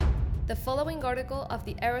The following article of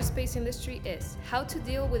the aerospace industry is How to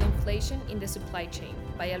Deal with Inflation in the Supply Chain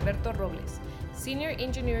by Alberto Robles, Senior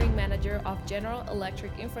Engineering Manager of General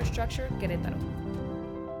Electric Infrastructure, Querétaro.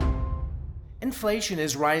 Inflation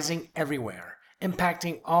is rising everywhere,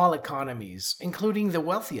 impacting all economies, including the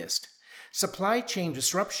wealthiest. Supply chain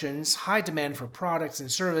disruptions, high demand for products and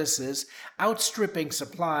services, outstripping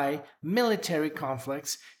supply, military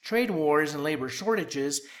conflicts, trade wars, and labor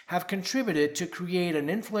shortages have contributed to create an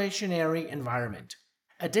inflationary environment.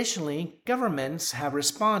 Additionally, governments have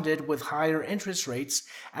responded with higher interest rates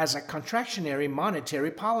as a contractionary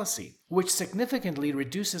monetary policy, which significantly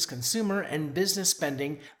reduces consumer and business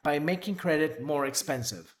spending by making credit more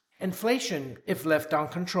expensive. Inflation, if left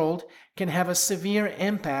uncontrolled, can have a severe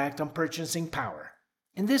impact on purchasing power.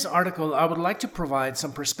 In this article, I would like to provide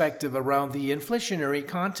some perspective around the inflationary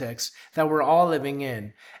context that we're all living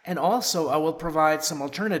in, and also I will provide some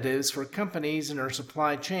alternatives for companies in our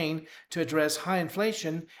supply chain to address high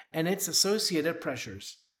inflation and its associated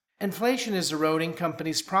pressures. Inflation is eroding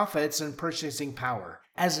companies' profits and purchasing power.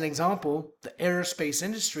 As an example, the aerospace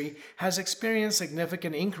industry has experienced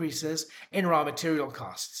significant increases in raw material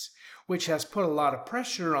costs, which has put a lot of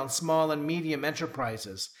pressure on small and medium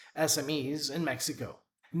enterprises, SMEs, in Mexico.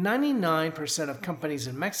 99% of companies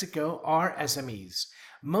in Mexico are SMEs.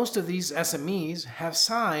 Most of these SMEs have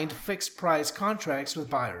signed fixed-price contracts with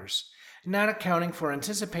buyers, not accounting for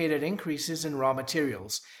anticipated increases in raw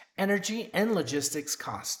materials, energy, and logistics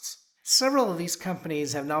costs. Several of these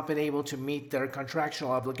companies have not been able to meet their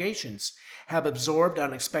contractual obligations, have absorbed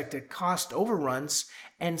unexpected cost overruns,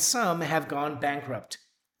 and some have gone bankrupt.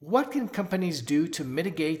 What can companies do to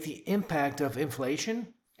mitigate the impact of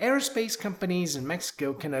inflation? Aerospace companies in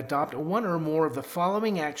Mexico can adopt one or more of the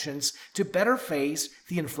following actions to better face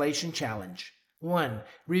the inflation challenge. 1.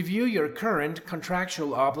 Review your current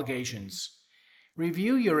contractual obligations.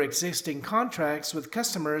 Review your existing contracts with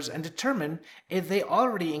customers and determine if they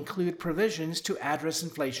already include provisions to address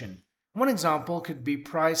inflation. One example could be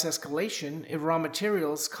price escalation if raw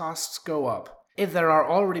materials costs go up. If there are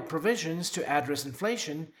already provisions to address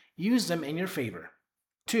inflation, use them in your favor.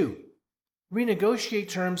 2. Renegotiate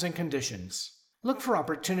terms and conditions. Look for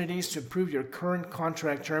opportunities to improve your current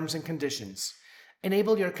contract terms and conditions.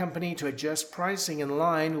 Enable your company to adjust pricing in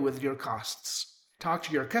line with your costs. Talk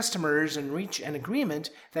to your customers and reach an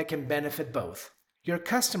agreement that can benefit both. Your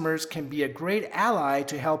customers can be a great ally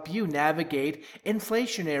to help you navigate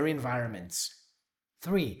inflationary environments.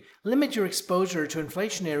 3. Limit your exposure to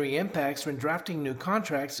inflationary impacts when drafting new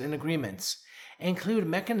contracts and agreements. Include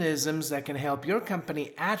mechanisms that can help your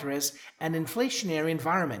company address an inflationary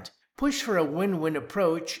environment. Push for a win-win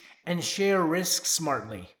approach and share risks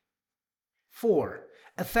smartly. 4.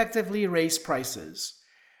 Effectively raise prices.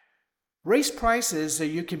 Raise prices so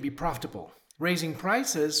you can be profitable. Raising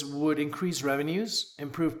prices would increase revenues,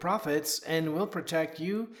 improve profits, and will protect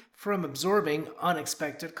you from absorbing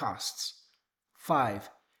unexpected costs. 5.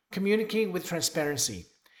 Communicate with transparency.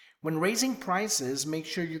 When raising prices, make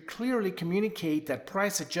sure you clearly communicate that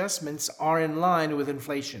price adjustments are in line with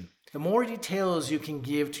inflation. The more details you can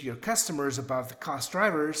give to your customers about the cost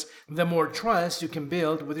drivers, the more trust you can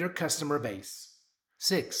build with your customer base.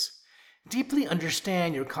 6. Deeply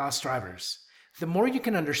understand your cost drivers. The more you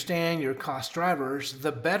can understand your cost drivers,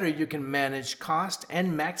 the better you can manage cost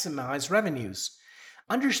and maximize revenues.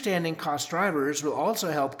 Understanding cost drivers will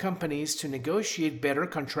also help companies to negotiate better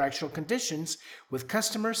contractual conditions with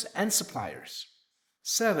customers and suppliers.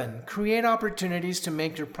 7. Create opportunities to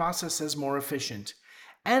make your processes more efficient.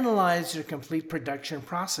 Analyze your complete production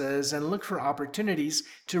process and look for opportunities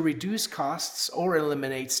to reduce costs or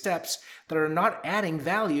eliminate steps that are not adding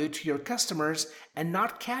value to your customers and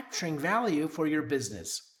not capturing value for your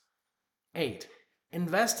business. 8.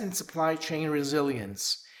 Invest in supply chain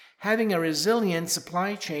resilience. Having a resilient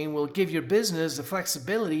supply chain will give your business the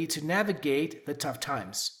flexibility to navigate the tough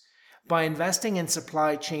times. By investing in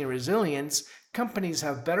supply chain resilience, companies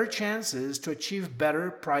have better chances to achieve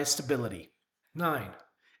better price stability. 9.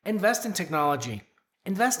 Invest in technology.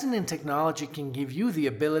 Investing in technology can give you the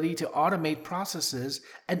ability to automate processes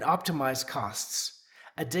and optimize costs.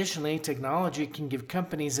 Additionally, technology can give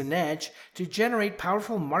companies an edge to generate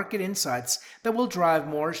powerful market insights that will drive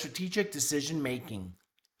more strategic decision-making.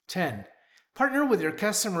 10. Partner with your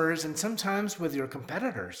customers and sometimes with your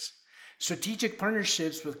competitors. Strategic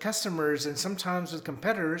partnerships with customers and sometimes with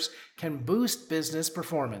competitors can boost business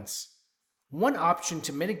performance. One option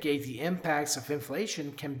to mitigate the impacts of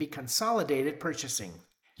inflation can be consolidated purchasing.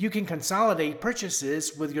 You can consolidate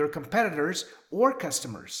purchases with your competitors or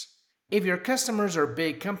customers. If your customers are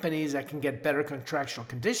big companies that can get better contractual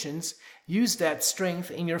conditions, use that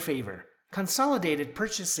strength in your favor. Consolidated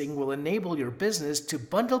purchasing will enable your business to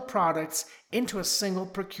bundle products into a single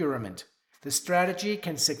procurement. The strategy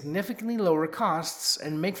can significantly lower costs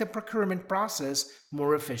and make the procurement process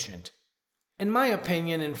more efficient. In my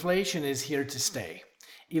opinion, inflation is here to stay.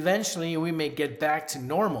 Eventually, we may get back to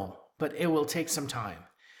normal, but it will take some time.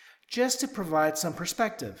 Just to provide some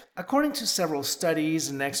perspective, according to several studies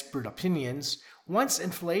and expert opinions, once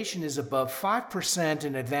inflation is above 5%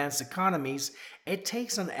 in advanced economies, it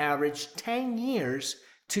takes on average 10 years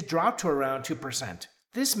to drop to around 2%.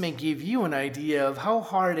 This may give you an idea of how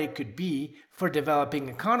hard it could be for developing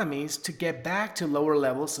economies to get back to lower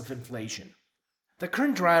levels of inflation. The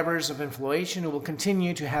current drivers of inflation will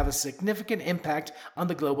continue to have a significant impact on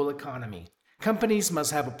the global economy. Companies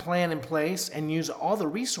must have a plan in place and use all the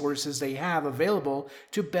resources they have available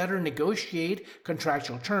to better negotiate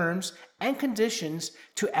contractual terms and conditions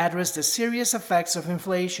to address the serious effects of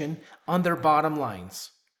inflation on their bottom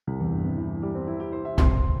lines.